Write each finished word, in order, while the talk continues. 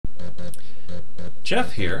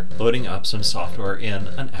Jeff here, loading up some software in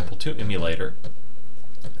an Apple II emulator.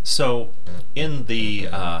 So in the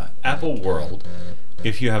Apple world,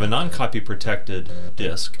 if you have a non-copy protected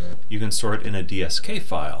disk, you can store it in a DSK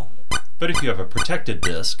file. But if you have a protected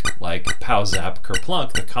disk, like PowZap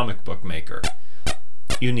Kerplunk, the comic book maker,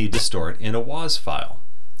 you need to store it in a WAS file.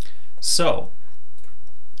 So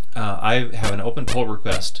I have an open pull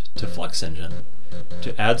request to FluxEngine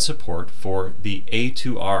to add support for the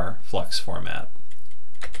A2R Flux format,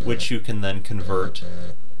 which you can then convert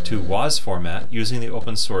to WAS format using the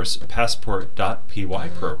open source passport.py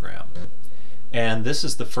program. And this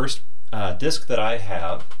is the first disk that I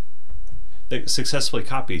have that successfully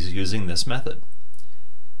copies using this method.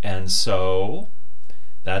 And so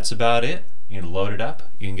that's about it. You can load it up,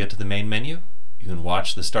 you can get to the main menu, you can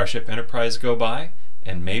watch the Starship Enterprise go by,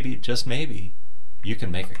 and maybe, just maybe, you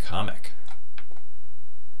can make a comic.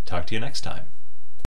 Talk to you next time.